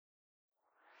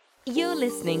You're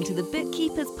listening to the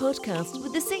Bookkeepers Podcast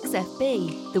with the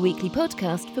 6FB, the weekly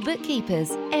podcast for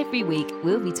bookkeepers. Every week,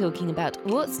 we'll be talking about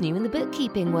what's new in the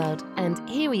bookkeeping world. And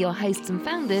here are your hosts and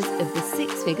founders of the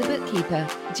Six-Figure Bookkeeper,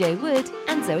 Jo Wood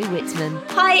and Zoe Whitman.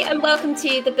 Hi, and welcome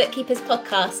to the Bookkeepers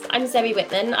Podcast. I'm Zoe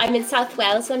Whitman. I'm in South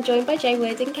Wales, and I'm joined by Jo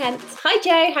Wood in Kent. Hi,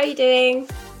 Jo. How are you doing?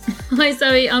 Hi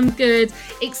Zoe, I'm good.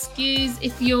 Excuse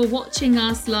if you're watching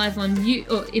us live on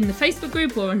or in the Facebook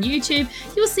group or on YouTube,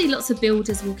 you'll see lots of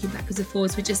builders walking backwards and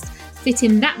forwards. We're just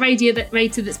fitting that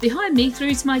radiator that's behind me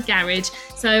through to my garage.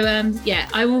 So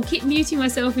I will keep muting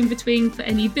myself in between for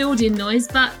any building noise.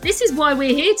 But this is why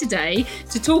we're here today,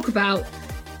 to talk about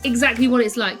exactly what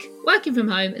it's like working from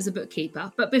home as a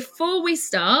bookkeeper. But before we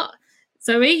start,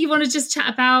 Zoe, you want to just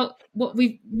chat about what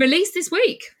we've released this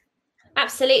week?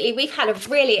 Absolutely. We've had a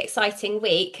really exciting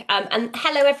week. And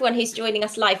hello, everyone who's joining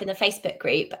us live in the Facebook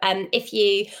group. If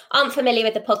you aren't familiar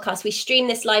with the podcast, we stream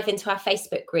this live into our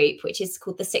Facebook group, which is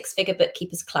called the Six-Figure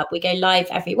Bookkeepers Club. We go live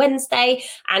every Wednesday,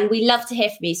 and we love to hear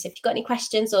from you. So if you've got any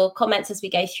questions or comments as we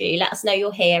go through, let us know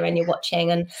you're here and you're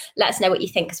watching, and let us know what you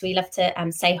think, because we love to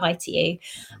say hi to you.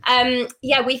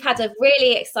 We've had a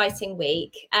really exciting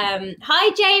week. Hi,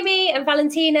 Jamie and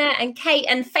Valentina and Kate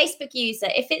and Facebook user.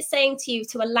 If it's saying to you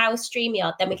to allow StreamYard,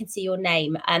 then we can see your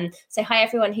name. So hi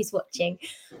everyone who's watching.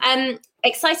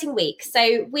 Exciting week.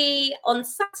 So we on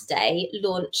Saturday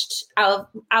launched our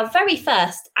very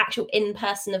first actual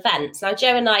in-person events. Now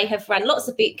Jo and I have run lots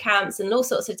of boot camps and all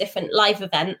sorts of different live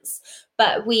events,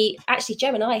 but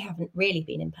Jo and I haven't really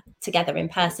been together in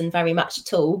person very much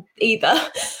at all either.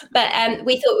 But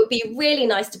we thought it would be really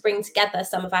nice to bring together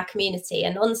some of our community.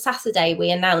 And on Saturday,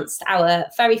 we announced our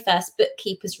very first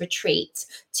bookkeepers retreat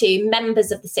to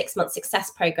members of the 6-month success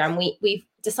program. We've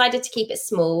decided to keep it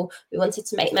small. We wanted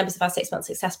to make members of our 6-month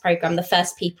success program the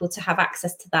first people to have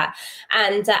access to that.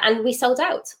 And we sold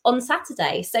out on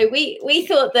Saturday. So we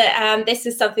thought that this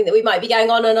is something that we might be going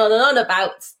on and on and on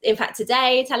about. In fact,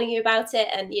 today, telling you about it.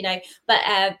 And,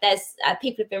 there's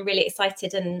people have been really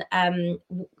excited, and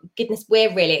goodness,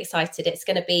 we're really excited. It's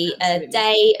going to be a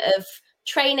day of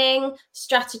training,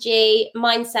 strategy,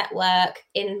 mindset work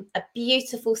in a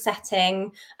beautiful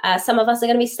setting. Some of us are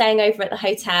going to be staying over at the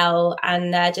hotel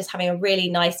and just having a really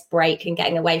nice break and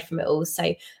getting away from it all.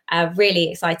 So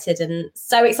really excited, and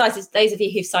so excited. Those of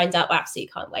you who've signed up,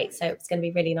 absolutely can't wait. So it's going to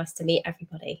be really nice to meet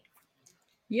everybody.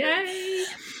 Yay!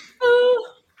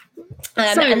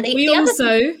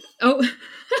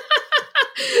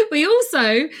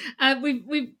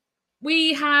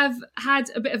 We have had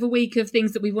a bit of a week of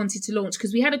things that we wanted to launch,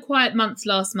 because we had a quiet month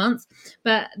last month,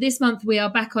 but this month we are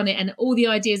back on it and all the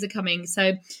ideas are coming.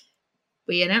 So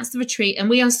we announced the retreat, and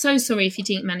we are so sorry if you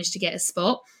didn't manage to get a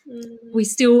spot. We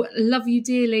still love you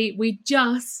dearly. We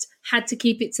just had to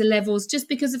keep it to levels just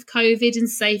because of COVID and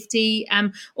safety.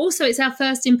 Also, it's our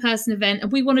first in-person event,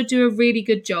 and we want to do a really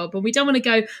good job, and we don't want to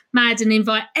go mad and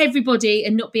invite everybody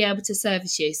and not be able to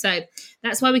service you. So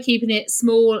that's why we're keeping it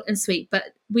small and sweet,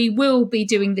 but we will be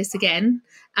doing this again.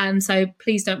 So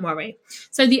please don't worry.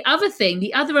 So the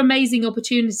other amazing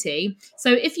opportunity.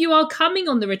 So if you are coming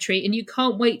on the retreat and you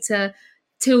can't wait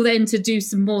till then to do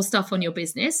some more stuff on your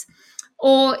business,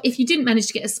 or if you didn't manage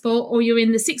to get a spot, or you're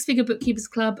in the Six-Figure Bookkeepers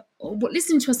Club, or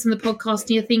listening to us on the podcast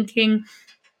and you're thinking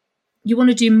you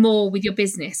want to do more with your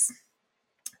business,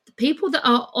 the people that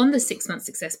are on the 6-month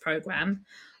success program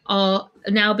are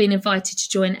now being invited to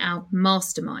join our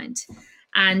mastermind.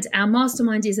 And our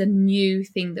mastermind is a new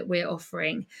thing that we're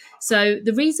offering. So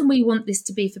the reason we want this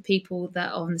to be for people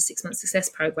that are on the 6-month success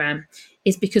program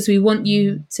is because we want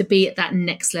you to be at that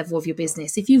next level of your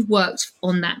business. If you've worked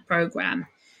on that program,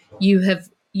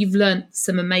 you've learned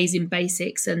some amazing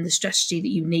basics and the strategy that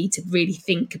you need to really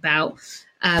think about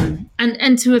and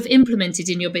to have implemented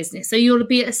in your business. So you'll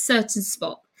be at a certain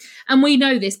spot. And we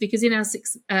know this because in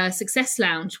our Success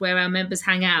Lounge, where our members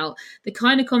hang out, the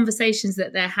kind of conversations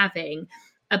that they're having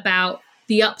about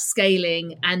the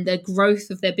upscaling and the growth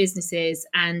of their businesses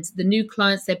and the new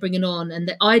clients they're bringing on and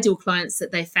the ideal clients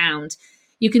that they found,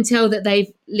 you can tell that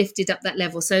they've lifted up that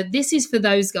level. So this is for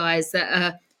those guys that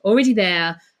are already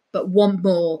there, but want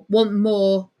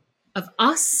more of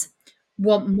us,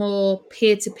 want more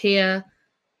peer-to-peer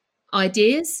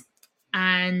ideas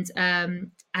and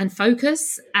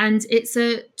focus. And it's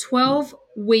a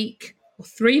 12-week or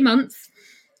 3-month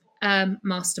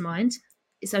mastermind.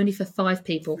 It's only for 5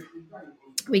 people.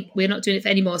 We're not doing it for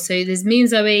any more. So there's me and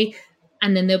Zoe,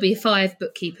 and then there'll be 5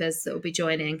 bookkeepers that will be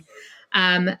joining.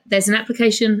 There's an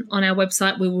application on our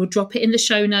website. We will drop it in the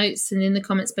show notes and in the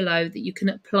comments below that you can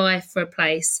apply for a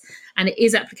place. And it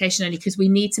is application only, because we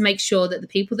need to make sure that the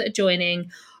people that are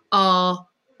joining are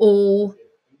all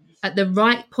at the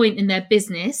right point in their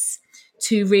business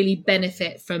to really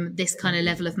benefit from this kind of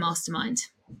level of mastermind.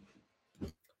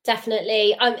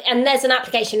 Definitely. And there's an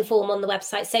application form on the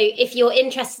website. So if you're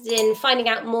interested in finding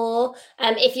out more,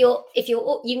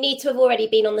 you need to have already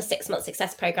been on the 6-month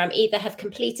success program, either have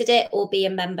completed it or be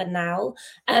a member now.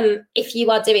 If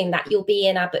you are doing that, you'll be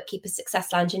in our Bookkeeper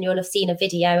Success Lounge and you'll have seen a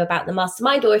video about the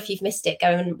mastermind, or if you've missed it, go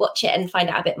and watch it and find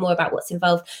out a bit more about what's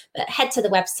involved. But head to the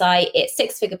website, it's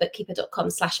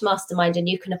sixfigurebookkeeper.com/mastermind, and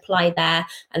you can apply there,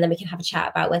 and then we can have a chat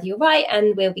about whether you're right,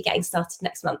 and we'll be getting started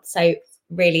next month. So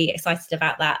really excited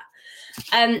about that.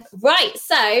 Right,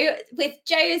 so with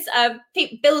Jo's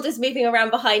builders moving around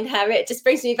behind her, it just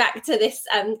brings me back to this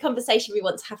conversation we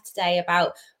want to have today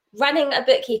about running a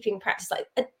bookkeeping practice, like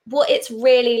what it's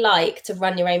really like to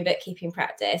run your own bookkeeping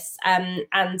practice. And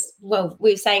well,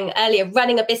 we were saying earlier,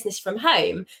 running a business from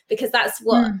home, because that's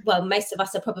what most of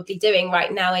us are probably doing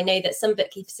right now. I know that some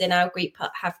bookkeepers in our group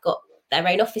have got their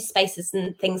own office spaces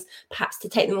and things, perhaps to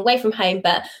take them away from home,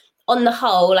 but on the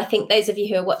whole, I think those of you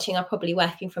who are watching are probably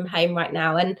working from home right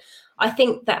now. And I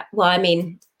think that,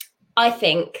 I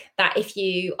think that if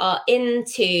you are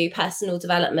into personal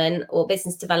development or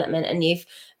business development and you've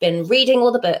been reading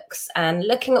all the books and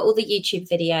looking at all the YouTube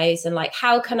videos and like,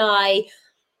 how can I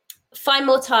find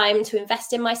more time to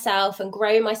invest in myself and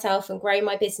grow my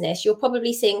business, you're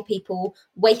probably seeing people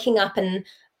waking up and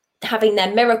having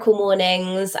their miracle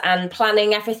mornings and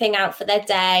planning everything out for their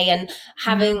day and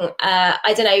having,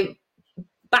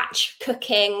 batch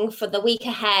cooking for the week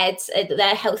ahead,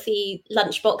 their healthy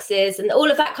lunch boxes and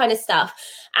all of that kind of stuff.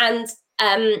 And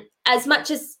as much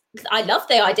as I love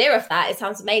the idea of that, it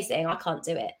sounds amazing, I can't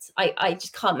do it. I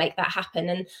just can't make that happen.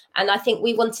 And I think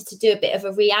we wanted to do a bit of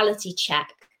a reality check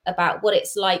about what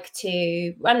it's like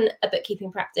to run a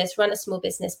bookkeeping practice, run a small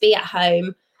business, be at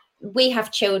home. We have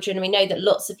children. We know that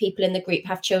lots of people in the group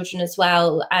have children as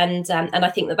well. And I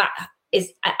think that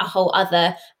is a whole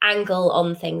other angle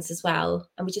on things as well.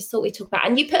 And we just thought we'd talk about,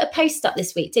 and you put a post up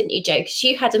this week, didn't you, Jo? Because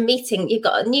you had a meeting, you've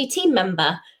got a new team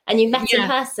member and you met in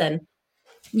person.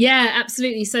 Yeah,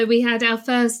 absolutely. So we had our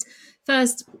first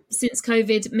since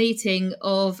COVID meeting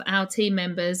of our team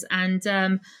members, and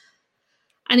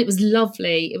it was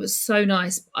lovely. It was so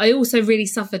nice. I also really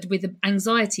suffered with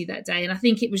anxiety that day, and I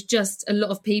think it was just a lot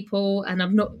of people,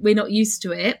 and we're not used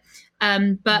to it.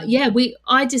 But yeah,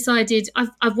 I decided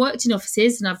I've worked in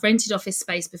offices and I've rented office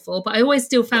space before, but I always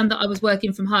still found that I was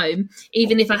working from home,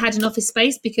 even if I had an office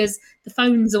space, because the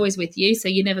phone's always with you, so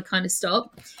you never kind of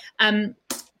stop.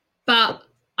 But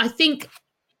I think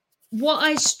what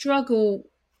I struggle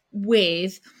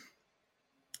with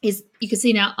is, you can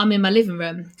see now I'm in my living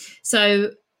room.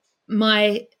 So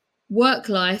my work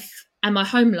life and my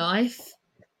home life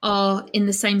are in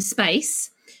the same space.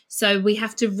 So we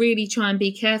have to really try and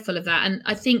be careful of that. And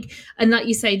I think, and like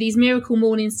you say, these miracle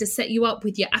mornings to set you up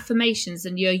with your affirmations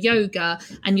and your yoga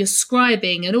and your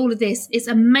scribing and all of this, it's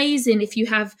amazing if you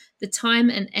have the time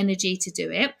and energy to do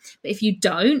it. But if you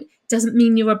don't, it doesn't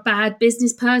mean you're a bad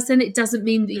business person. It doesn't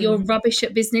mean that you're rubbish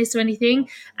at business or anything.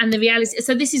 And the reality,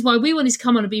 so this is why we wanted to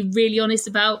come on and be really honest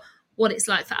about what it's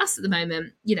like for us at the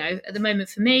moment. You know, at the moment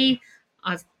for me,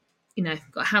 I've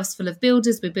got a house full of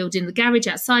builders. We're building the garage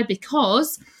outside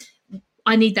because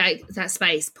I need that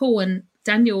space. Paul and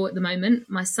Daniel at the moment,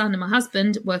 my son and my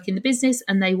husband, work in the business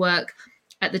and they work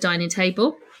at the dining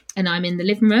table and I'm in the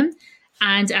living room.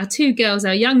 And our two girls,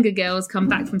 our younger girls, come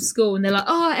back from school and they're like,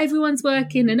 oh, everyone's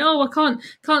working. And I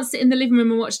can't sit in the living room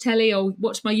and watch telly or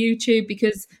watch my YouTube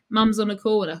because mum's on a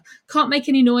call. And I can't make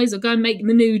any noise or go and make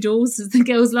my noodles. The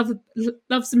girls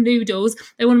love some noodles.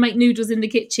 They want to make noodles in the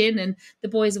kitchen and the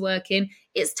boys are working.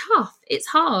 It's tough. It's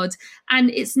hard.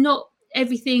 And it's not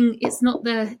everything. It's not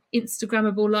the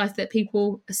Instagrammable life that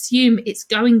people assume it's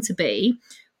going to be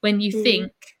when you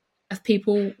think of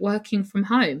people working from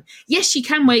home. Yes, you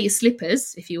can wear your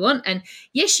slippers if you want. And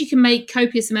yes, you can make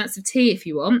copious amounts of tea if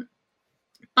you want.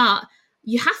 But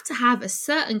you have to have a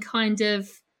certain kind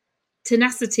of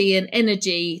tenacity and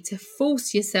energy to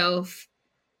force yourself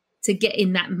to get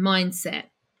in that mindset.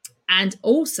 And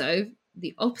also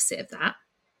the opposite of that,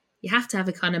 you have to have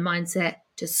a kind of mindset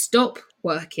to stop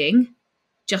working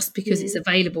just because it's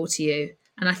available to you.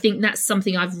 And I think that's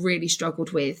something I've really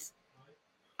struggled with.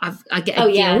 I get a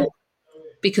guilt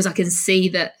because I can see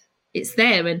that it's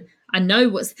there and I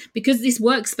know because this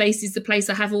workspace is the place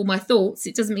I have all my thoughts.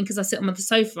 It doesn't mean because I sit on the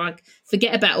sofa, I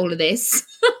forget about all of this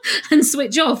and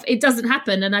switch off. It doesn't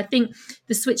happen. And I think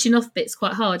the switching off bit's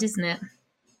quite hard, isn't it?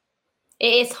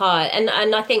 It is hard. And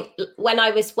I think when I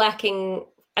was working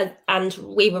and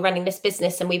we were running this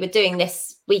business and we were doing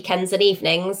this weekends and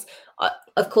evenings,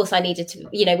 of course I needed to,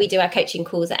 we do our coaching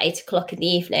calls at 8:00 in the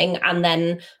evening and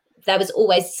then there was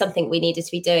always something we needed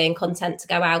to be doing, content to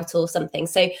go out or something.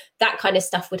 So that kind of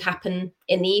stuff would happen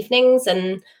in the evenings,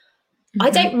 and I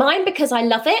don't mind because I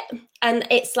love it, and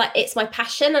it's my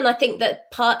passion. And I think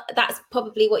that's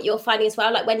probably what you're finding as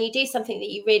well. Like when you do something that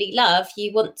you really love,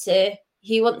 you want to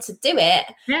do it.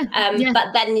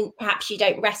 But then perhaps you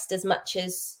don't rest as much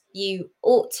as you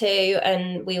ought to,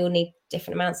 and we all need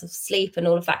different amounts of sleep and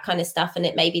all of that kind of stuff, and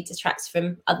it maybe detracts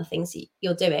from other things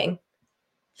you're doing.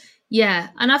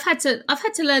 Yeah, and I've had to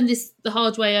learn this the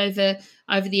hard way over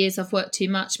the years. I've worked too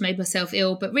much, made myself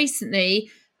ill, but recently,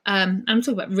 I'm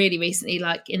talking about really recently,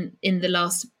 like in the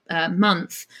last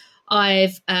month,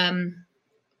 I've got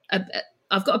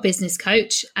a business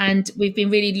coach, and we've been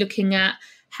really looking at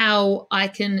how I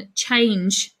can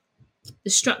change the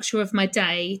structure of my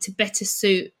day to better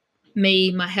suit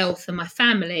me, my health, and my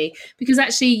family. Because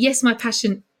actually, yes, my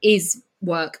passion is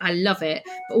work. I love it.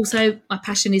 But also my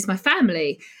passion is my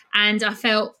family. And I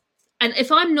felt, and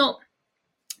if I'm not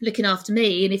looking after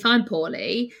me, and if I'm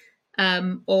poorly,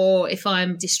 or if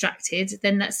I'm distracted,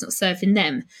 then that's not serving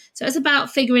them. So it's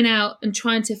about figuring out and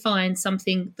trying to find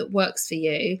something that works for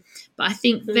you. But I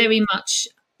think very much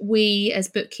we as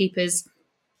bookkeepers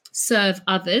serve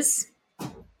others,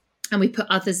 and we put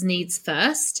others' needs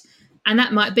first. And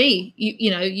that might be,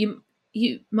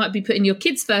 you might be putting your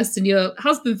kids first and your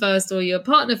husband first or your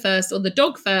partner first or the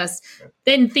dog first.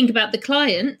 Then think about the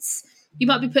clients. You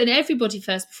might be putting everybody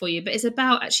first before you, but it's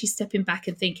about actually stepping back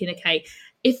and thinking, okay,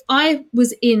 if I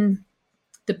was in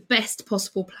the best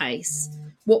possible place,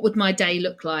 what would my day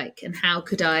look like, and how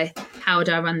would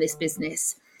I run this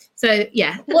business? So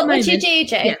yeah. What would you do,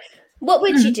 Jo? Yeah. What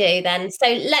would you do then? So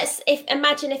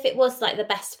imagine if it was like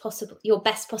your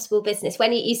best possible business.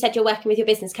 When you said you're working with your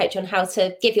business coach on how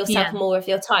to give yourself more of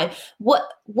your time, what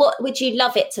would you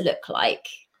love it to look like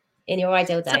in your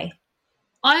ideal day?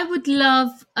 I would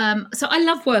love, so I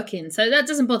love working, so that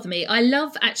doesn't bother me. I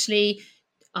love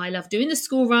doing the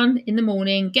school run in the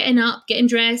morning, getting up, getting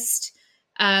dressed.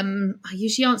 I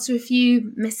usually answer a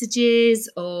few messages,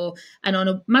 and on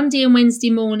a Monday and Wednesday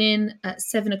morning at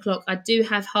 7:00, I do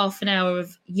have half an hour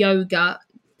of yoga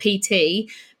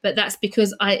PT, but that's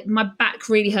because my back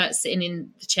really hurts sitting in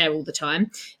the chair all the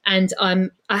time, and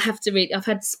I've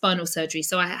had spinal surgery,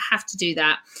 so I have to do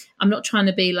that. I'm not trying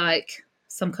to be like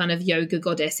some kind of yoga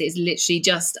goddess. It's literally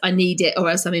just I need it, or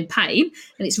else I'm in pain,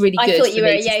 and it's really good. I thought you were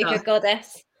a yoga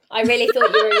goddess. I really thought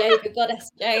you were a yoga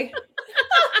goddess, Jo.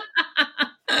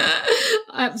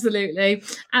 Absolutely.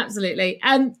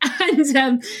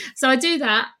 So I do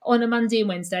that on a Monday and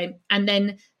Wednesday,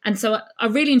 and so I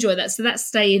really enjoy that. So that's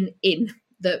staying in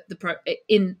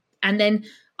and then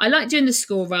I like doing the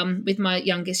school run with my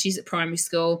youngest. She's at primary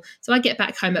school, so I get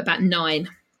back home at about 9.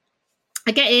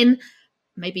 I get in,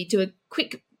 maybe do a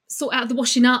quick sort out the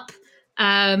washing up,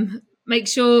 make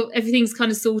sure everything's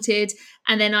kind of sorted,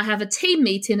 and then I have a team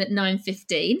meeting at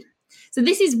 9:15. So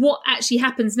this is what actually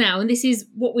happens now, and this is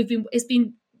what we've been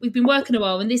working a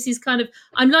while, and this is kind of,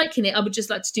 I'm liking it. I would just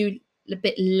like to do a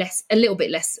little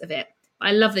bit less of it. But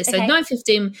I love this. Okay. So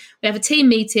 9:15, we have a team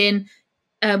meeting.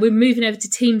 We're moving over to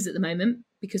Teams at the moment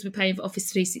because we're paying for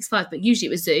Office 365, but usually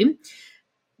it was Zoom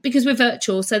because we're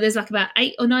virtual. So there's like about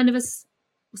 8 or 9 of us,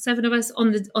 or 7 of us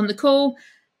on the call.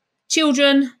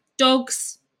 Children,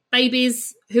 dogs,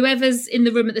 babies, whoever's in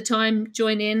the room at the time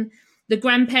join in. The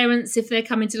grandparents, if they're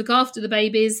coming to look after the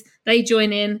babies, they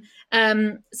join in.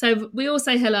 So we all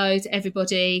say hello to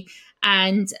everybody,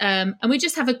 and we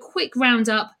just have a quick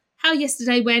roundup, how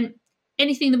yesterday went,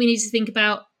 anything that we need to think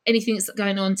about, anything that's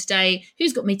going on today,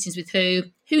 who's got meetings with who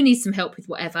needs some help with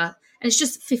whatever. And it's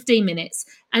just 15 minutes.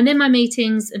 And then my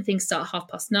meetings and things start at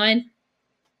 9:30.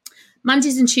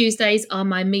 Mondays and Tuesdays are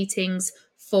my meetings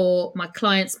for my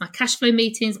clients, my cash flow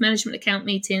meetings, management account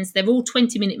meetings. They're all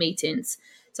 20-minute meetings.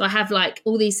 So I have like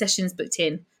all these sessions booked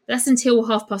in. That's until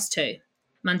 2:30,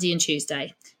 Monday and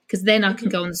Tuesday, because then I can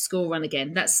go on the school run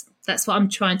again. That's what I'm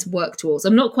trying to work towards.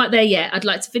 I'm not quite there yet. I'd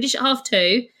like to finish at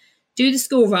 2:30, do the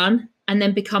school run, and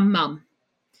then become mum.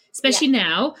 Especially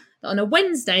now that on a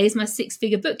Wednesday is my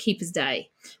 6-figure bookkeeper's day.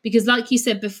 Because like you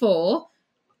said before,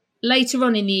 later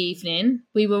on in the evening,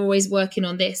 we were always working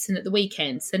on this and at the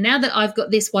weekend. So now that I've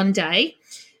got this one day,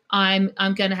 I'm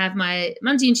going to have my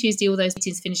Monday and Tuesday, all those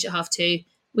meetings finish at 2:30.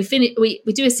 We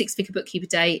do a 6-figure bookkeeper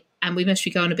day, and we must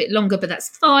be going a bit longer, but that's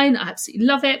fine. I absolutely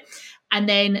love it. And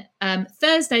then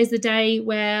Thursday is the day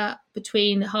where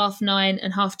between 9:30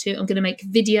 and 2:30, I'm going to make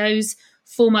videos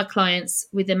for my clients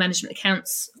with their management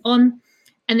accounts on.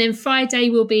 And then Friday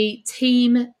will be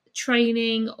team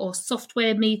training or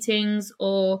software meetings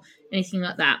or anything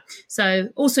like that. So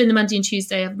also in the Monday and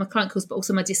Tuesday, I have my client calls, but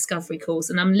also my discovery calls.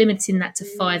 And I'm limiting that to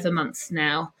 5 a month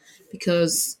now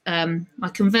because my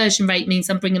conversion rate means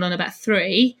I'm bringing on about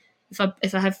 3.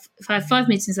 If I have 5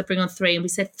 meetings, I bring on 3. And we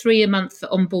said 3 a month for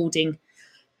onboarding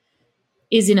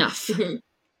is enough.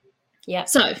 Yeah.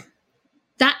 So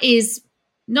that is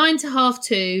 9 to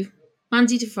 2:30,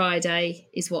 Monday to Friday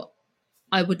is what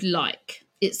I would like.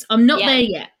 I'm not there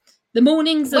yet. The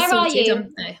mornings are Where sorted.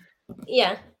 are you?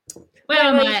 Yeah. Where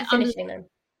am are I? you finishing then?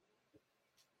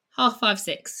 5:30,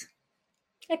 6.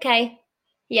 Okay.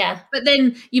 Yeah. But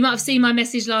then you might have seen my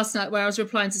message last night where I was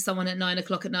replying to someone at 9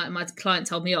 o'clock at night and my client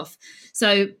told me off.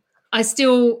 So I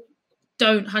still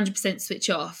don't 100% switch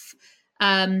off.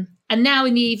 And now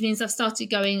in the evenings, I've started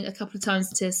going a couple of times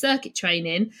to circuit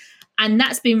training. And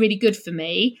that's been really good for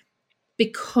me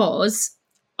because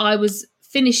I was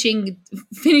finishing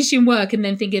work and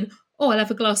then thinking, oh, I'll have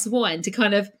a glass of wine to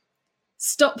kind of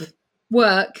stop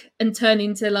work and turn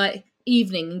into like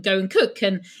evening and go and cook.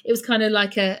 And it was kind of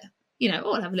like I'll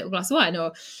have a little glass of wine,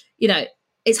 or,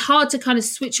 it's hard to kind of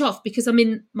switch off because I'm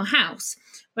in my house.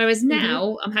 Whereas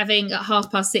now I'm having at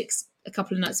 6:30 a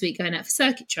couple of nights a week going out for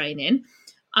circuit training.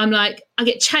 I'm like, I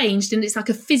get changed and it's like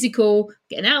a physical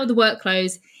getting out of the work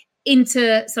clothes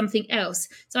into something else.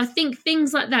 So I think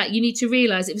things like that, you need to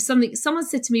realize it was something someone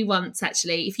said to me once,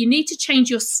 actually, if you need to change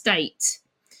your state,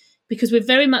 because we're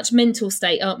very much mental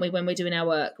state, aren't we, when we're doing our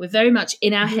work? We're very much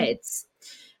in our heads.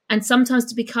 And sometimes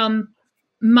to become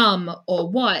mum or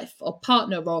wife or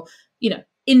partner or,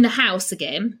 in the house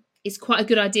again, it's quite a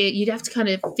good idea. You'd have to kind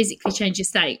of physically change your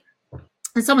state.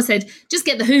 And someone said, just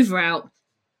get the Hoover out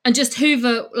and just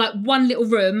hoover like one little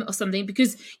room or something,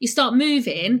 because you start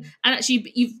moving and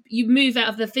actually you move out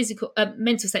of the physical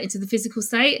mental state into the physical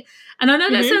state. And I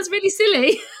know that sounds really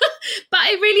silly, but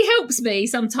it really helps me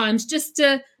sometimes just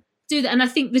to do that. And I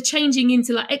think the changing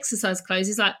into like exercise clothes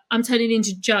is like I'm turning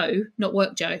into Joe, not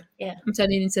work Joe. Yeah, I'm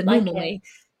turning into normal me.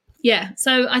 Yeah,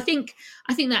 so I think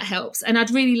that helps. And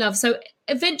I'd really love, so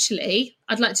eventually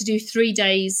I'd like to do 3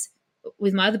 days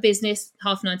with my other business,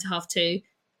 9:30 to 2:30,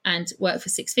 and work for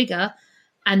 6 figure,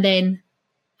 and then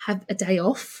have a day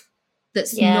off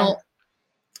that's not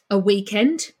a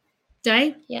weekend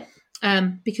day. Yeah.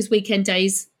 Because weekend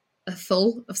days are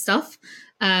full of stuff,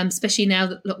 especially now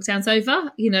that lockdown's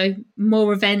over,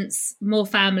 more events, more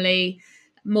family,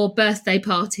 more birthday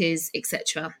parties,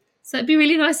 etc. So it'd be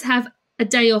really nice to have a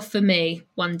day off for me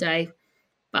one day,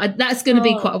 but that's going to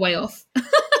be quite a way off.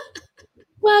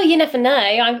 Well, you never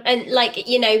know.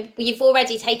 You've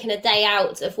already taken a day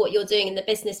out of what you're doing in the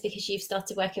business because you've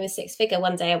started working with 6 figure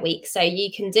 1 day a week. So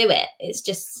you can do it. It's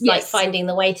just like finding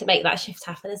the way to make that shift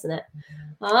happen, isn't it?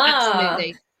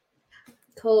 Absolutely.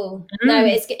 Cool. No,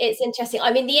 it's interesting.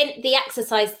 I mean, the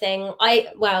exercise thing,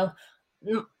 I've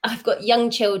got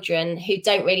young children who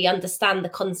don't really understand the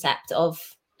concept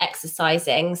of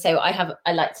exercising. So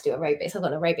I like to do aerobics. I've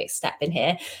got an aerobics step in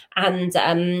here,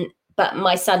 and but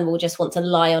my son will just want to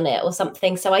lie on it or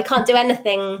something. So I can't do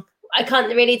anything. I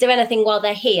can't really do anything while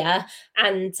they're here.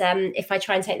 And if I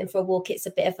try and take them for a walk, it's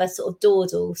a bit of a sort of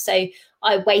dawdle. So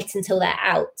I wait until they're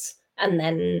out and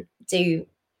then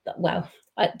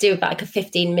I do about like a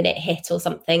 15-minute hit or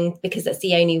something, because that's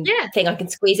the only thing I can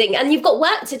squeeze in. And you've got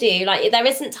work to do. Like there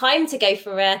isn't time to go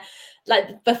for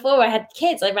like before I had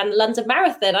kids, I ran the London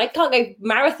Marathon. I can't go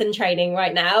marathon training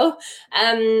right now.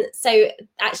 So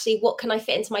actually, what can I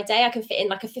fit into my day? I can fit in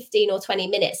like a 15 or 20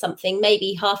 minutes, something,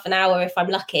 maybe half an hour if I'm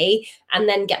lucky, and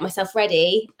then get myself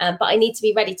ready. But I need to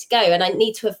be ready to go, and I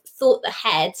need to have thought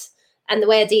ahead. And the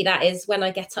way I do that is when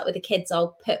I get up with the kids,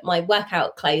 I'll put my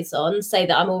workout clothes on so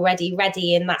that I'm already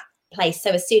ready in that place. So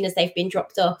as soon as they've been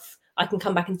dropped off, I can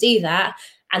come back and do that,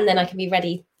 and then I can be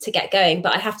ready to get going.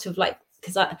 But I have to have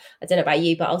because I don't know about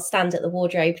you, but I'll stand at the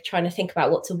wardrobe trying to think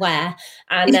about what to wear.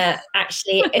 And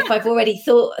actually, if I've already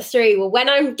thought through, well, when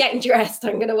I'm getting dressed,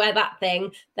 I'm going to wear that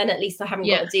thing, then at least I haven't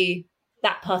got to do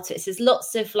that part of it. So there's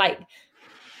lots of like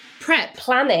prep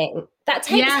planning. That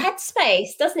takes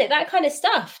headspace, doesn't it? That kind of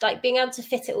stuff, like being able to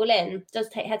fit it all in, does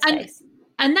take headspace.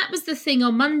 And that was the thing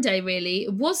on Monday, really.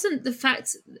 It wasn't the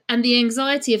fact and the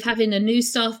anxiety of having a new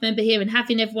staff member here and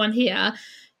having everyone here.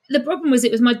 The problem was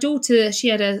it was my daughter, she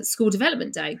had a school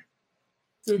development day.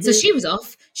 So she was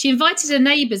off. She invited a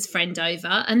neighbour's friend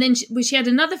over, and then she had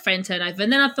another friend turn over.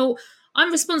 And then I thought,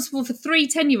 I'm responsible for 3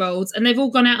 10-year-olds and they've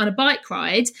all gone out on a bike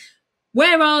ride.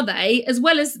 Where are they? As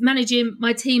well as managing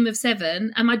my team of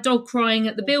 7 and my dog crying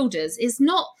at the builders. It's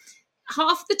not,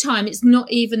 half the time, it's not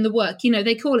even the work.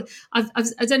 They call it, I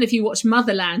don't know if you watch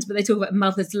Motherland, but they talk about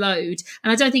mother's load.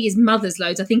 And I don't think it's mother's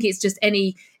load. I think it's just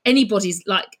anybody's,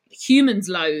 like, human's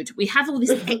load. We have all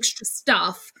this extra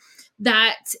stuff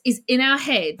that is in our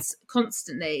heads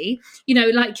constantly. You know,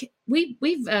 like we've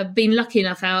been lucky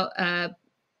enough,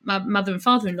 my mother and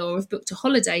father-in-law have booked a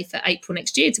holiday for April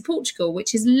next year to Portugal,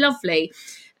 which is lovely.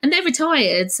 And they're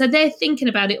retired, so they're thinking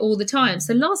about it all the time.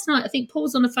 So last night, I think Paul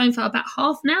was on the phone for about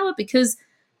half an hour because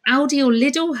Aldi or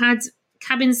Lidl had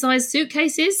cabin-sized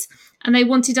suitcases and they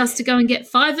wanted us to go and get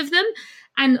 5 of them.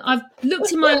 And I've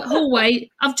looked in my hallway.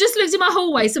 I've just looked in my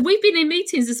hallway. So we've been in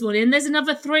meetings this morning and there's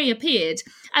another 3 appeared.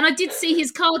 And I did see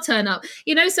his car turn up,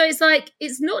 you know, so it's like,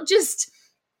 it's not just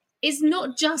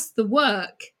the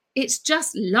work. It's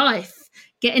just life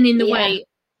getting in the way.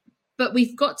 But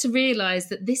we've got to realise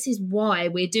that this is why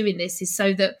we're doing this, is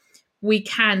so that we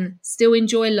can still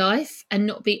enjoy life and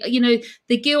not be, you know,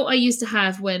 the guilt I used to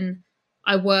have when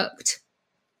I worked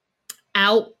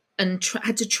out and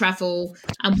had to travel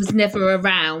and was never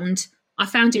around. I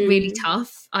found it really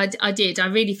tough. I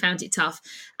really found it tough.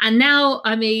 And now,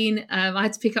 I mean, I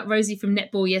had to pick up Rosie from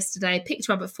netball yesterday, picked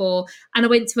her up at 4, and I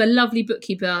went to a lovely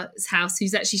bookkeeper's house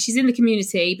she's in the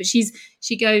community, but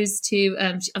she goes to,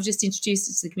 I've just introduced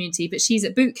her to the community, but she's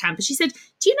at boot camp. And she said,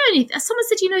 do you know anything? Someone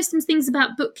said, you know some things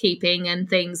about bookkeeping and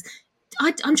things.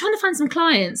 I'm trying to find some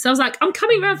clients. So I was like, I'm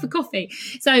coming round for coffee.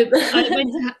 So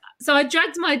I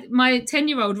dragged my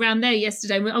 10-year-old round there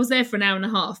yesterday. I was there for an hour and a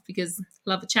half because I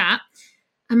love a chat.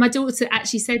 And my daughter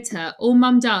actually said to her, all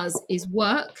mum does is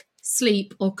work,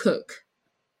 sleep or cook.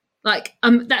 Like,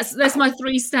 that's my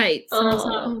 3 states. And I was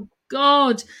like, oh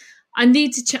God, I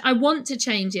need to, I want to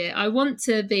change it. I want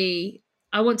to be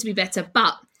better,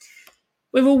 but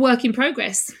we're all work in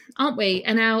progress, aren't we?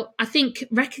 And now I think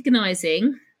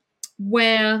recognising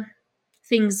where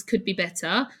things could be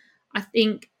better, I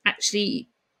think actually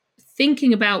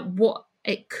thinking about what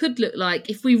it could look like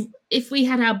if we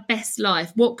had our best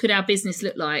life, what could our business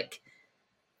look like?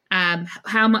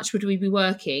 How much would we be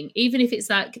working? Even if it's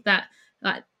like that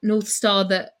North Star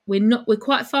that we're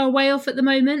quite far away off at the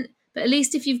moment, but at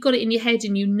least if you've got it in your head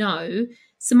and you know,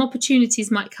 some opportunities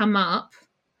might come up,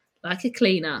 like a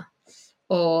cleaner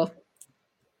or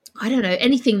I don't know,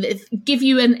 anything that give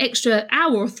you an extra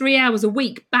hour or 3 hours a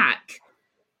week back,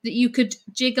 that you could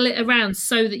jiggle it around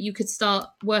so that you could start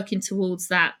working towards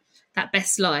that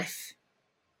best life.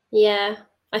 Yeah,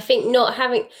 I think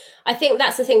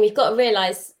that's the thing we've got to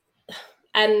realise.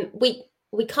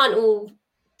 We can't all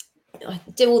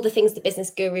do all the things the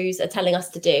business gurus are telling us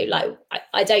to do. Like,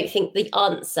 I don't think the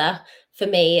answer for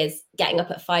me is getting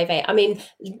up at 5 a.m. I mean,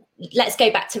 let's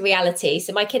go back to reality.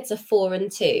 So my kids are 4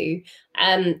 and 2.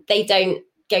 They don't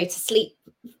go to sleep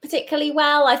particularly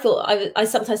well. I thought I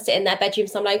sometimes sit in their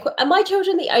bedrooms and I'm like, are my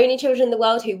children the only children in the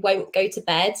world who won't go to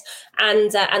bed?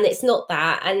 And it's not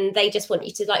that. And they just want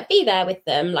you to like be there with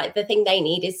them. Like, the thing they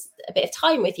need is a bit of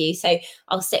time with you. So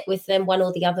I'll sit with them, one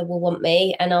or the other will want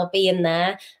me, and I'll be in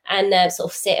there and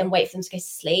sort of sit and wait for them to go to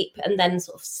sleep and then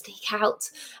sort of sneak out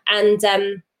and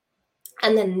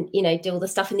then, you know, do all the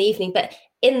stuff in the evening. But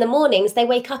in the mornings, they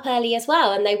wake up early as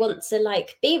well, and they want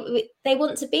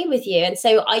to be with you. And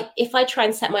so if I try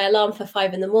and set my alarm for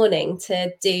 5 in the morning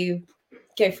to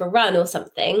go for a run or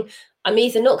something, I'm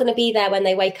either not going to be there when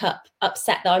they wake up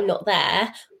upset that I'm not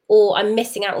there, or I'm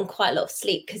missing out on quite a lot of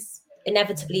sleep, because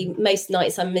inevitably most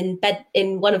nights I'm in bed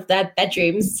in one of their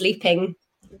bedrooms sleeping,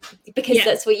 because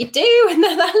that's what you do when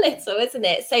they're that little, isn't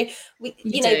it? So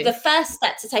the first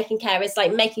step to taking care is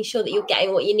like making sure that you're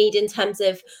getting what you need in terms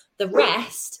of the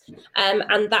rest,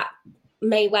 and that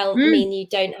may well mean you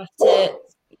don't have to.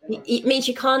 It means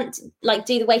you can't like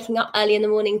do the waking up early in the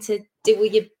morning to do all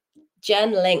your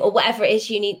journaling or whatever it is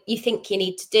you think you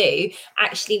need to do.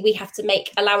 Actually, we have to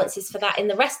make allowances for that in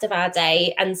the rest of our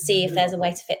day and see if there's a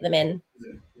way to fit them in.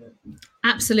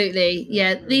 Absolutely.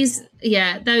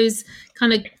 Those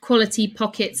kind of quality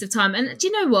pockets of time. And do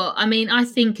you know what? I mean, I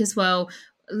think as well,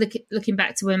 looking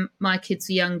back to when my kids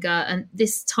were younger, and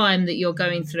this time that you're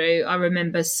going through, I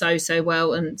remember so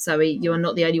well. And Zoe, you're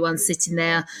not the only one sitting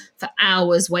there for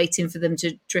hours waiting for them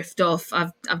to drift off.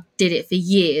 I've did it for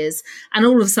years, and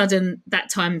all of a sudden that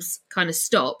time's kind of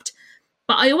stopped.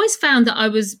 But I always found that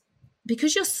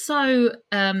because you're so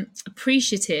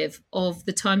appreciative of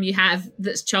the time you have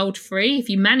that's child-free, if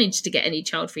you manage to get any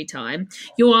child-free time,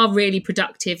 you are really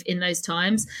productive in those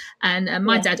times. And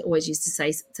my dad always used to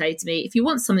say to me, if you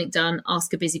want something done,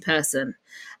 ask a busy person.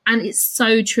 And it's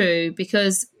so true,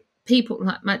 because people,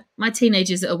 like my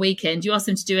teenagers at a weekend, you ask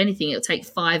them to do anything, it'll take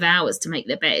 5 hours to make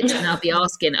their bed. And I'll be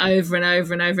asking over and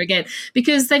over and over again,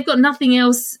 because they've got nothing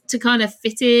else to kind of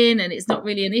fit in, and it's not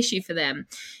really an issue for them.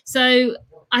 So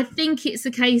I think it's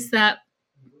a case that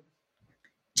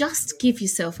just give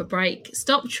yourself a break.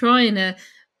 Stop trying to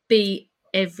be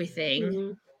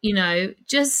everything,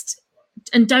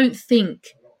 and don't think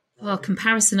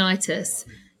comparisonitis.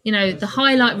 You know, the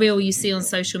highlight reel you see on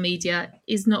social media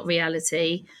is not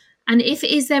reality. And if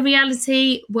it is their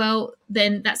reality, well,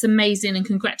 then that's amazing and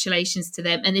congratulations to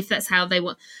them. And if that's how they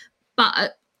want,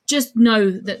 but just know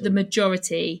that the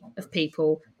majority of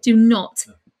people do not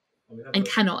and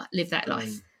cannot live that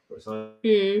life.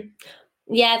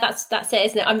 Yeah, that's it,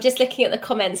 isn't it? I'm just looking at the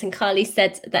comments, and Carly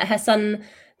said that her son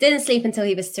didn't sleep until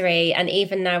he was 3 and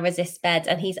even now resists bed,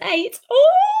 and he's 8.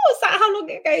 Oh, is that how long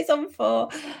it goes on for?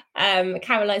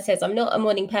 Caroline says, I'm not a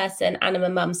morning person and I'm a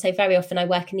mum, so very often I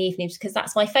work in the evenings because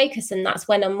that's my focus and that's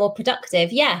when I'm more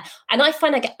productive. Yeah, and I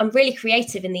find I'm really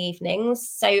creative in the evenings.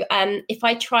 So if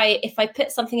I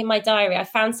put something in my diary, I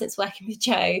found since working with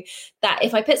Joe that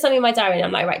if I put something in my diary and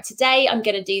I'm like, right, today I'm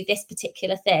going to do this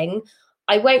particular thing,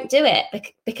 I won't do it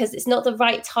because it's not the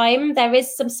right time. There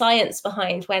is some science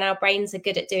behind when our brains are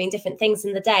good at doing different things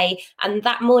in the day. And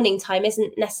that morning time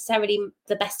isn't necessarily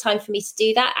the best time for me to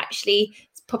do that. Actually,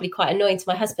 it's probably quite annoying to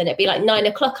my husband. It'd be like 9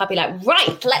 o'clock. I'd be like,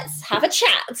 right, let's have a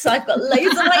chat. So I've got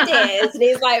loads of ideas. And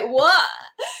he's like, what?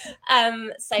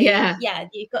 So yeah,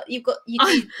 you do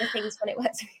the things when it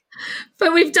works.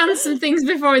 But we've done some things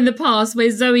before in the past where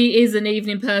Zoe is an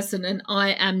evening person and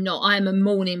I am not. I am a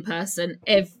morning person.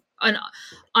 And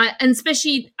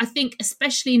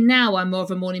especially now I'm more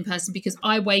of a morning person because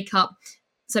I wake up.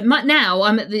 So now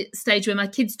I'm at the stage where my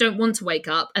kids don't want to wake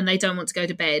up and they don't want to go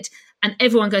to bed, and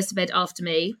everyone goes to bed after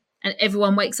me and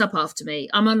everyone wakes up after me.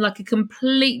 I'm on like a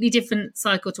completely different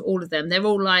cycle to all of them. They're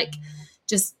all like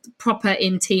just proper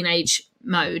in teenage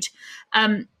mode.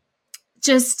 I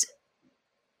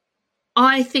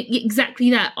think exactly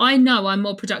that. I know I'm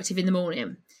more productive in the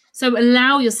morning. So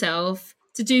allow yourself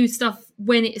to do stuff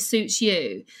when it suits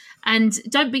you. And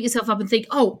don't beat yourself up and think,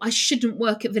 oh, I shouldn't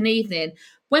work of an evening.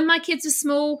 When my kids are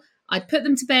small, I'd put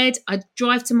them to bed. I'd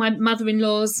drive to my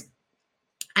mother-in-law's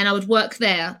and I would work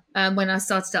there. When I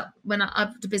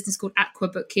had a business called Aqua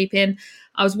Bookkeeping,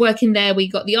 I was working there. We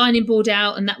got the ironing board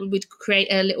out and we'd create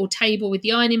a little table with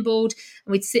the ironing board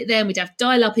and we'd sit there and we'd have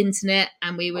dial-up internet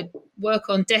and we would work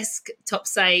on desktop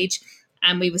Sage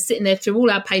and we were sitting there through all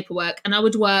our paperwork, and I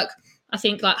would work, I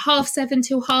think, like 7:30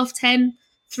 till 10:30,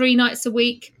 3 nights a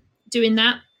week doing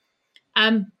that.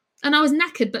 And I was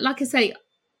knackered, but like I say,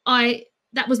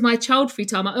 that was my child free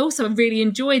time. I also really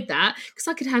enjoyed that because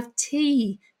I could have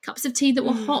cups of tea that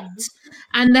were hot,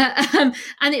 and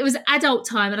it was adult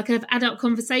time, and I could have adult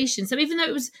conversation. So even though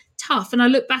it was tough, and I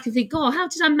look back and think, oh, how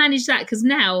did I manage that? Because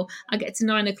now I get to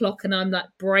 9 o'clock and I'm like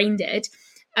brain dead.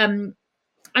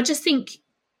 I just think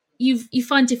you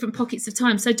find different pockets of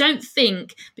time. So don't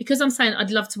think because I'm saying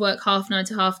I'd love to work 9:30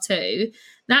 to 2:30.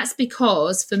 That's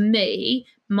because for me,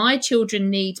 my children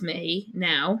need me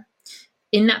now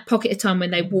in that pocket of time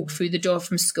when they walk through the door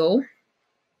from school.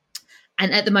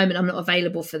 And at the moment, I'm not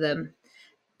available for them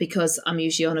because I'm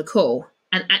usually on a call.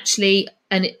 And actually,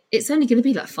 it's only going to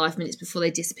be like 5 minutes before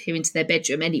they disappear into their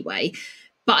bedroom anyway.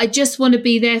 But I just want to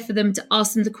be there for them, to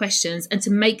ask them the questions and to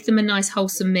make them a nice,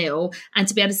 wholesome meal and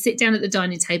to be able to sit down at the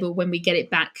dining table when we get it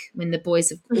back, when the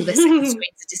boys have all their second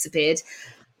screens have disappeared.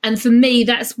 And for me,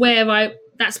 that's where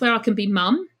I can be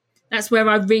mum. That's where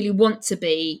I really want to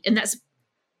be. And that's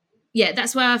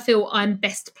where I feel I'm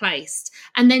best placed.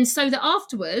 And then so that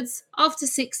afterwards, after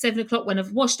 6, 7 o'clock, when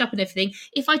I've washed up and everything,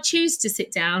 if I choose to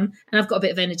sit down and I've got a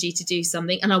bit of energy to do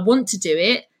something and I want to do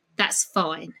it, that's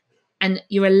fine. And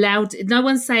you're allowed, no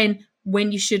one's saying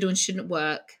when you should or shouldn't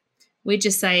work. We're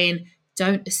just saying,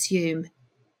 don't assume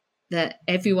that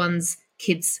everyone's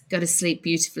kids go to sleep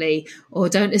beautifully, or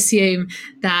don't assume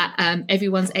that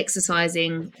everyone's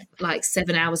exercising like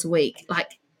 7 hours a week.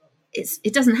 Like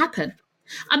it doesn't happen.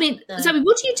 I mean, Zoe,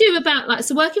 what do you do about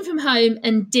so working from home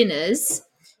and dinners?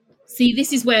 See,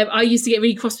 this is where I used to get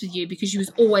really cross with you because you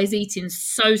was always eating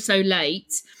so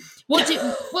late. How do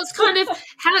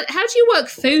you work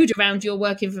food around your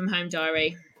working from home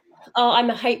diary? Oh, I'm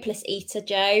a hopeless eater,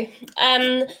 Jo.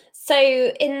 So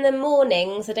in the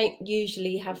mornings, I don't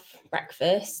usually have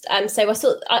breakfast. So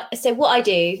what I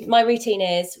do, my routine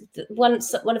is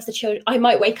once one of the children, I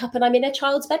might wake up and I'm in a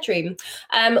child's bedroom,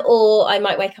 or I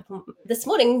might wake up. This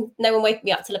morning, no one woke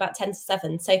me up till about 10 to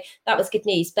 7, so that was good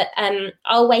news. But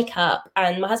I'll wake up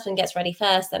and my husband gets ready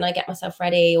first, then I get myself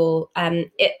ready, or I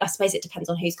suppose it depends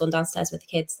on who's gone downstairs with the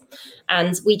kids,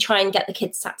 and we try and get the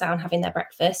kids sat down having their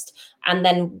breakfast, and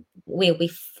then we'll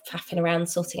be faffing around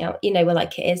sorting out, we're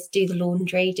like it is, do the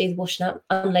laundry, do the washing up,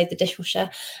 unload the dishwasher,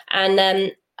 and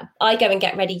I go and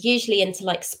get ready usually into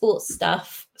like sports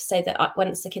stuff so that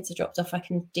once the kids are dropped off I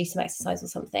can do some exercise or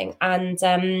something and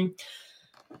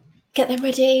get them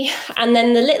ready. And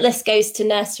then the littlest goes to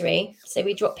nursery, so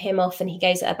we drop him off and he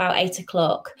goes at about 8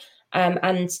 o'clock,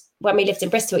 And when we lived in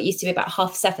Bristol, it used to be about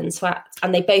 7:30.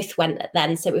 And they both went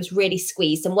then. So it was really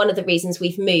squeezed. And one of the reasons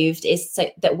we've moved is so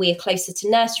that we are closer to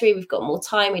nursery. We've got more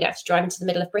time. We don't have to drive into the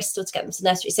middle of Bristol to get them to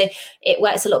nursery. So it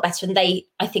works a lot better. And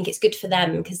I think it's good for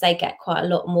them because they get quite a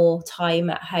lot more time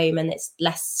at home, and it's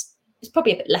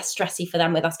probably a bit less stressy for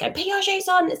them with us going, put your shoes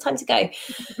on, it's time to go.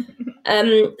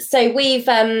 So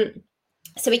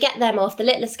we get them off. The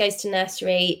littlest goes to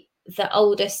nursery. The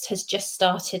oldest has just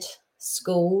started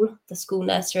the school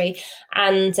nursery,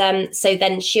 and so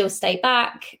then she'll stay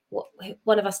back.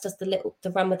 One of us does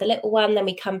the run with the little one, then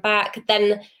we come back,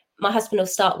 then my husband will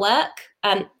start work.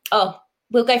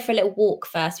 We'll go for a little walk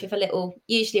first.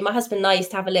 Usually my husband and I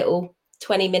used to have a little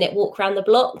 20-minute walk around the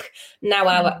block. Now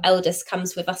our eldest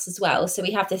comes with us as well, so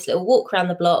we have this little walk around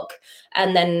the block,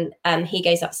 and then he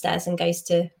goes upstairs and goes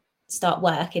to start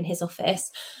work in his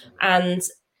office. And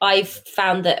I've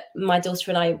found that my daughter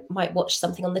and I might watch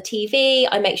something on the TV.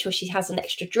 I make sure she has an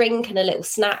extra drink and a little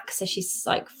snack, so she's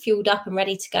like fueled up and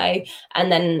ready to go.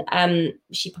 And then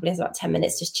she probably has about 10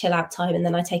 minutes just chill out time, and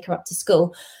then I take her up to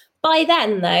school. By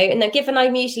then, though, and then given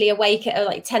I'm usually awake at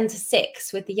like 10 to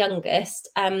 6 with the youngest,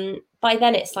 by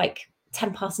then it's like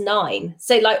 9:10.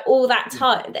 So like all that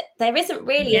time, there isn't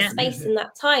really a space in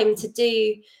that time to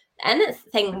do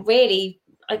anything really.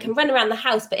 I can run around the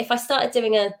house, but if I started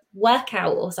doing a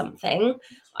workout or something,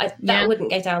 that wouldn't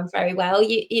go down very well.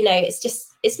 You know,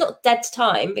 it's not dead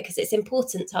time because it's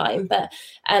important time, but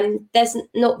there's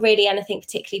not really anything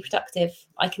particularly productive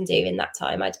I can do in that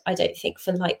time. I don't think,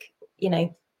 for like, you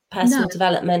know, personal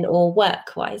development or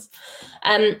work wise.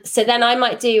 So then I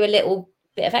might do a little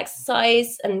bit of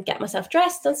exercise and get myself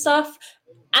dressed and stuff.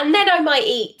 And then I might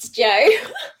eat, Joe.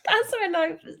 That's when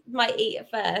I might eat at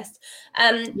first.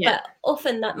 But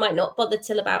often that might not bother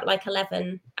till about like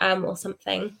 11 or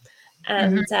something.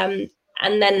 And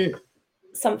then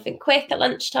something quick at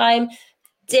lunchtime.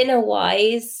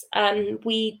 Dinner-wise,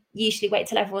 we usually wait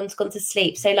till everyone's gone to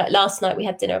sleep. So like last night we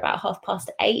had dinner about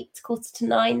 8:30,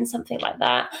 9:15, something like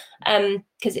that.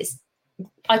 Because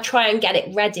I try and get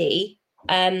it ready.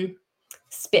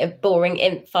 It's a bit of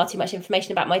boring, far too much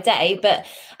information about my day, but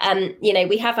you know,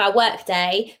 we have our work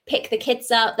day, pick the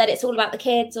kids up, then it's all about the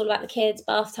kids,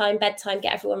 bath time, bedtime,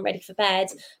 get everyone ready for bed.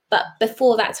 But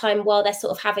before that time, while they're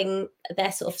sort of having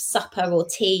their sort of supper or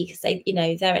tea, because they, you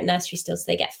know, they're at nursery still, so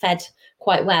they get fed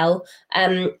quite well,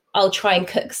 I'll try and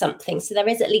cook something, so there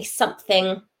is at least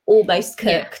something almost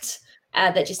cooked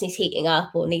that just needs heating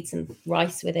up or needs some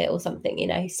rice with it or something, you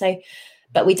know. So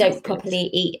but we don't properly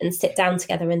eat and sit down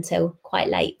together until quite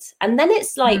late. And then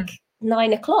it's like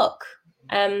 9 o'clock.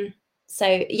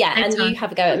 So yeah, and you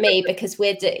have a go at me because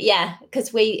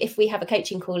if we have a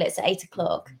coaching call, it's at 8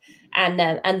 o'clock. And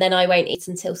then I won't eat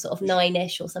until sort of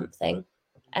 9-ish or something.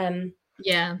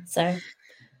 So.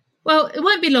 Well, it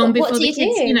won't be long before the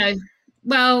kids, do? You know,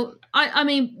 well, I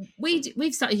mean,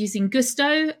 we've started using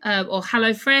Gusto or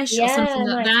HelloFresh or something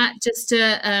like that,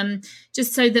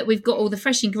 just so that we've got all the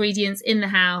fresh ingredients in the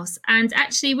house. And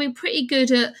actually, we're pretty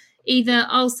good at either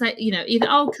I'll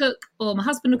cook, or my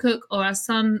husband will cook, or our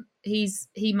son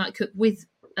he might cook with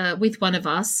one of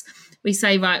us. We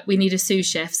say, right, we need a sous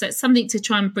chef, so it's something to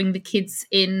try and bring the kids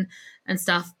in and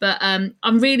stuff. But I'm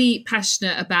really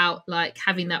passionate about like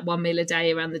having that one meal a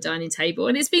day around the dining table,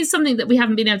 and it's been something that we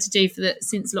haven't been able to do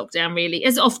since lockdown really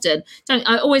as often.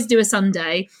 I always do a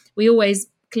Sunday. We always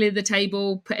clear the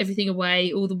table, put everything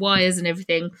away, all the wires and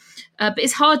everything, but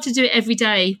it's hard to do it every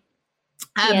day.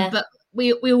 But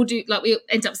we all do, like we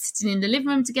end up sitting in the living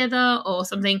room together or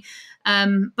something,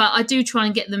 but I do try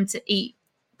and get them to eat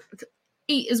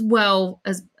as well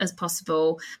as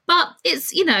possible. But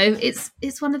it's, you know,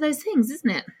 it's one of those things, isn't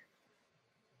it?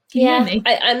 Can you hear me?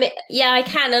 I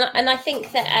can, and I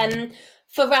think that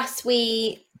for us,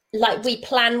 we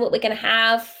plan what we're going to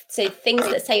have. So things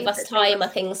that save us time are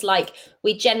things like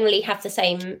we generally have the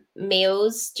same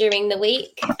meals during the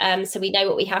week, so we know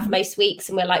what we have most weeks,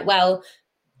 and we're like, well,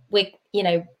 we're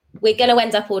going to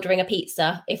end up ordering a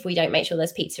pizza if we don't make sure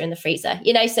there's pizza in the freezer,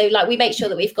 you know. So like we make sure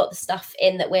that we've got the stuff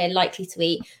in that we're likely to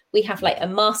eat. We have like a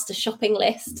master shopping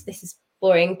list. This is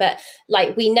boring, but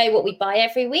like we know what we buy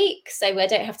every week, so I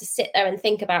don't have to sit there and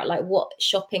think about like what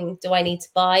shopping do I need to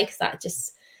buy, because that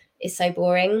just is so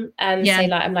boring. So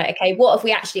like I'm like, okay, what have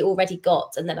we actually already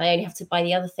got, and then I only have to buy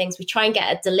the other things. We try and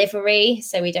get a delivery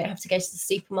so we don't have to go to the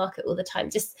supermarket all the time.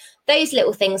 Just those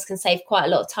little things can save quite a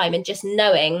lot of time, and just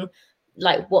knowing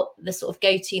like what the sort of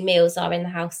go-to meals are in the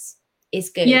house is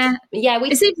good.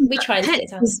 We try and sit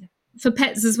down for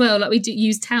pets as well. Like we do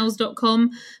use towels.com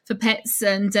for pets,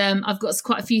 and I've got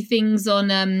quite a few things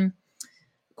on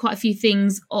quite a few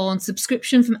things on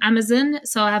subscription from Amazon.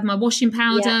 So I have my washing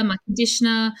powder, my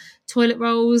conditioner, toilet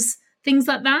rolls, things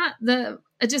like that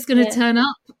are just going to turn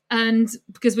up, and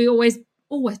because we always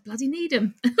bloody need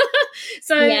them.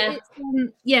 So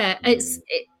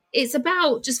it's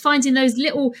about just finding those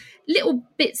little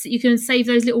bits that you can save,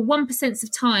 those little 1%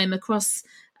 of time across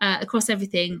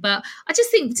everything. But I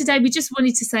just think today we just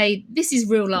wanted to say this is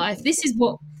real life. This is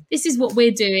what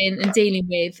we're doing and dealing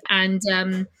with, and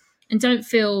don't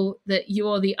feel that you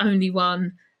are the only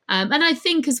one. And I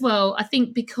think as well,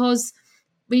 because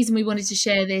reason we wanted to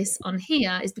share this on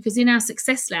here is because in our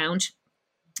Success Lounge,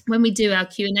 when we do our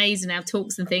Q&As and our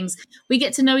talks and things, we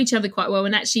get to know each other quite well.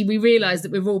 And actually we realise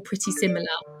that we're all pretty similar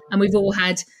and we've all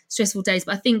had stressful days.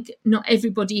 But I think not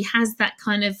everybody has that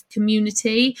kind of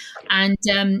community. And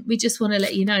we just want to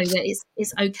let you know that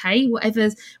it's okay.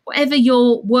 Whatever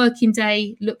your working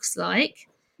day looks like,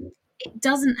 it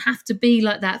doesn't have to be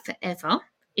like that forever.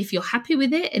 If you're happy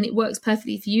with it and it works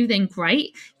perfectly for you, then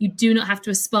great. You do not have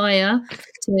to aspire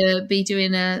to be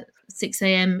doing a 6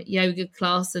 a.m. yoga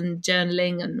class and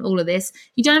journaling and all of this.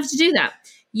 You don't have to do that.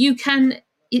 You can,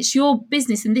 it's your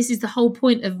business. And this is the whole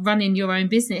point of running your own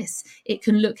business. It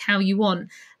can look how you want.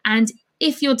 And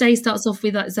if your day starts off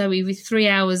with, like Zoe, with 3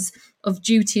 hours of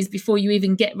duties before you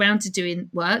even get round to doing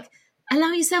work,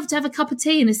 allow yourself to have a cup of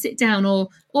tea and a sit down, or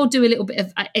do a little bit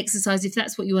of exercise if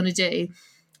that's what you want to do.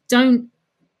 Don't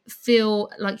feel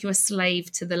like you're a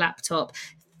slave to the laptop.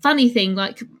 Funny thing,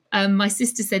 like my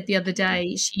sister said the other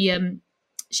day, she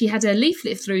had a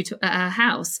leaflet through at her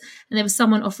house, and there was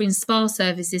someone offering spa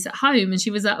services at home, and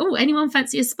she was like, "Oh, anyone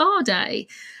fancy a spa day?"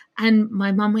 And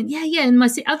my mum went, yeah. And my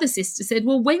other sister said,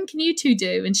 "Well, when can you two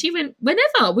do?" And she went,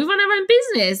 "Whenever. We run our own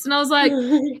business." And I was like,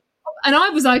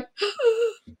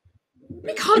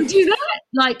 we can't do that.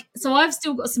 Like, so I've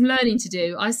still got some learning to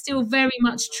do. I still very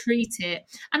much treat it.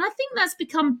 And I think that's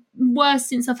become worse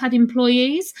since I've had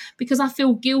employees, because I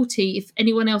feel guilty if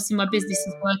anyone else in my business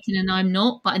is working and I'm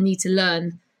not, but I need to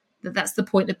learn that that's the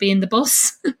point of being the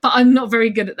boss. But I'm not very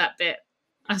good at that bit.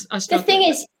 I struggle. The thing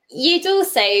is, you'd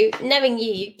also, knowing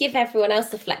you give everyone else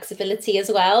the flexibility as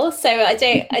well. So I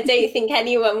don't think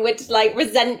anyone would like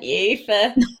resent you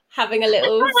for having a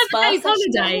little spa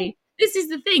holiday. This is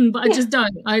the thing, but I just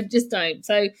don't.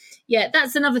 So yeah,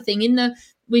 that's another thing.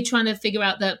 We're trying to figure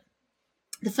out that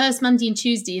the first Monday and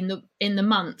Tuesday in the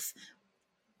month,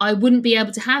 I wouldn't be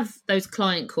able to have those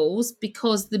client calls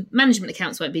because the management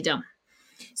accounts won't be done.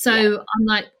 So I'm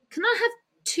like, can I have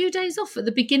 2 days off at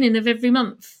the beginning of every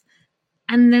month?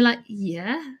 And they're like,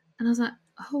 yeah. And I was like,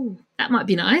 oh, that might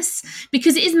be nice,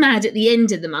 because it is mad at the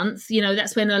end of the month.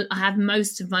 That's when I have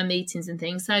most of my meetings and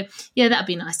things. So yeah, that'd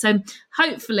be nice. So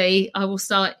hopefully I will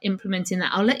start implementing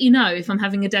that. I'll let you know if I'm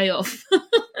having a day off.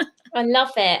 I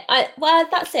love it. Well,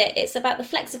 that's it. It's about the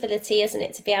flexibility, isn't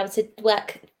it? To be able to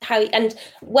work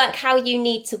how you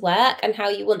need to work and how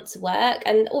you want to work.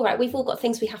 And all right, we've all got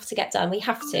things we have to get done. We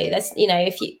have to. There's,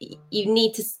 if you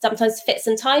need to sometimes fit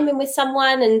some time in with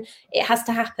someone, and it has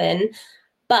to happen.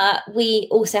 But we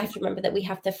also have to remember that we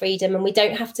have the freedom, and we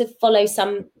don't have to follow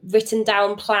some written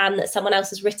down plan that someone else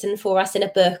has written for us in a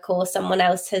book, or someone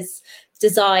else has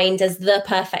designed as the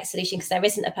perfect solution, because there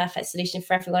isn't a perfect solution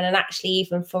for everyone. And actually,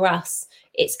 even for us,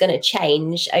 it's going to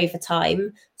change over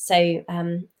time. So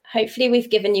hopefully we've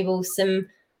given you all some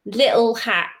little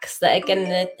hacks that are going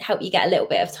to help you get a little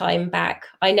bit of time back.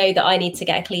 I know that I need to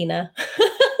get a cleaner.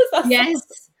 Yes.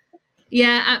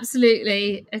 Yeah,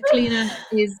 absolutely. A cleaner's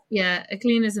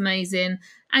amazing.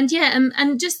 And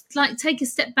and just like take a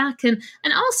step back and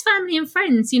ask family and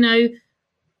friends,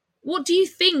 what do you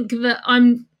think that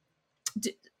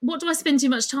what do I spend too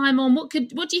much time on? What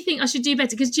do you think I should do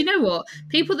better? Because do you know what?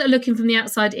 People that are looking from the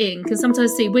outside in can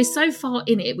sometimes see we're so far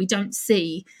in it, we don't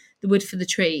see the wood for the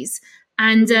trees.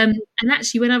 And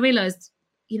actually, when I realised,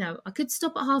 I could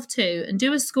stop at 2:30 and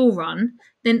do a school run,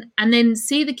 then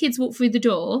see the kids walk through the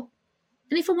door.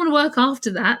 And if I want to work after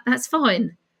that, that's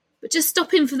fine. But just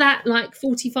stopping for that, like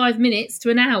 45 minutes to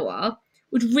an hour,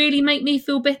 would really make me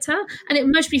feel better. And it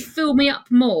would mostly fill me up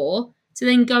more to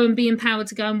then go and be empowered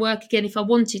to go and work again if I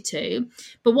wanted to.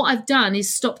 But what I've done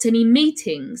is stopped any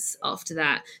meetings after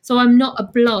that. So I'm not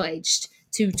obliged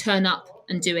to turn up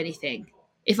and do anything.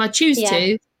 If I choose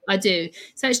to, I do.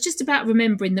 So it's just about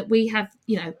remembering that we have,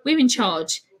 we're in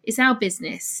charge. It's our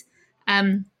business.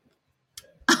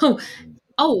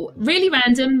 Oh, really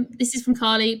random. This is from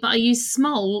Carly, but I use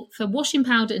Smol for washing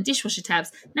powder and dishwasher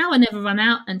tabs. Now I never run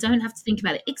out and don't have to think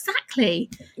about it. Exactly.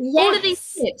 Yes. All of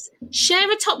these tips.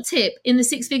 Share a top tip in the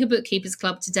Six Figure Bookkeepers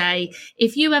Club today.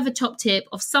 If you have a top tip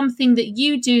of something that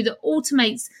you do that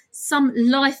automates some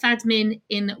life admin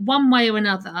in one way or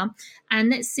another, and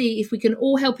let's see if we can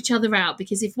all help each other out,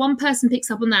 because if one person picks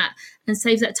up on that and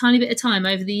saves that tiny bit of time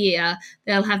over the year,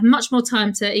 they'll have much more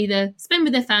time to either spend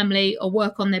with their family or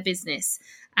work on their business.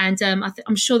 And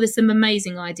I'm sure there's some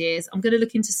amazing ideas. I'm going to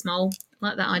look into Smol. I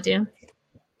like that idea.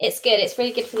 It's good. It's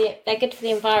really good they're good for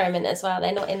the environment as well.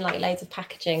 They're not in like loads of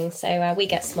packaging. So we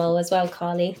get Smol as well,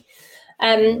 Carly.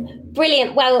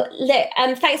 Brilliant. Well, look,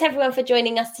 thanks everyone for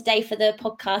joining us today for the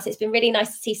podcast. It's been really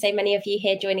nice to see so many of you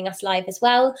here joining us live as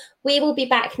well. We will be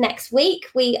back next week.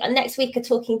 Next week are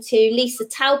talking to Lisa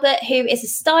Talbot, who is a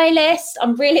stylist.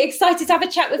 I'm really excited to have a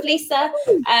chat with Lisa.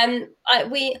 I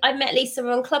met Lisa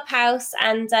on Clubhouse,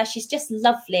 and she's just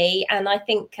lovely. And I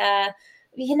think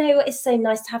it's so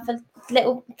nice to have to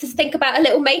think about a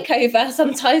little makeover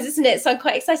sometimes, isn't it? So I'm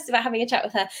quite excited about having a chat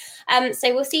with her.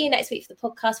 So we'll see you next week for the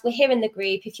podcast. We're here in the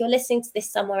group. If you're listening to this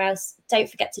somewhere else, don't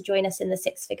forget to join us in the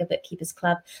Six Figure Bookkeepers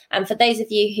Club. And for those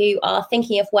of you who are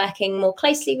thinking of working more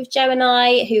closely with Jo and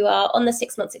I, who are on the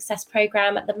 6-month success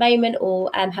program at the moment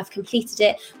or have completed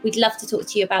it, we'd love to talk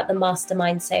to you about the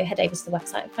mastermind. So head over to the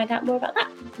website and find out more about that.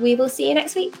 We will see you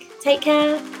next week. Take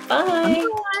care. Bye.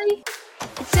 Bye.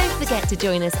 Don't forget to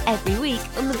join us every week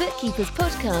on the Bookkeepers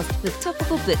podcast for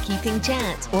topical bookkeeping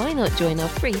chat. Why not join our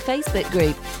free Facebook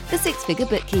group, the Six Figure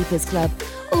Bookkeepers Club,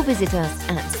 or visit us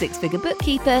at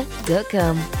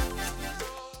sixfigurebookkeeper.com.